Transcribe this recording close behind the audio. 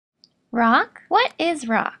Rock? What is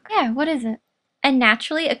rock? Yeah, what is it? A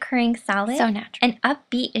naturally occurring solid. So natural. An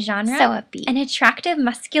upbeat genre. So upbeat. An attractive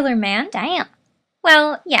muscular man. Damn.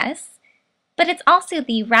 Well, yes. But it's also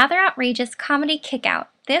the rather outrageous comedy Kickout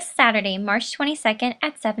this Saturday, March 22nd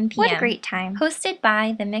at 7 p.m. What a great time. Hosted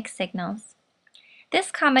by the Mixed Signals. This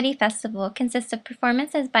comedy festival consists of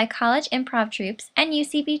performances by college improv troupes and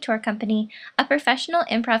UCB Tour Company, a professional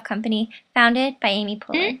improv company founded by Amy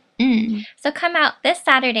Poehler. So come out this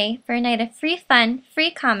Saturday for a night of free fun, free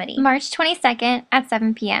comedy. March 22nd at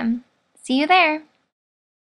 7 p.m. See you there.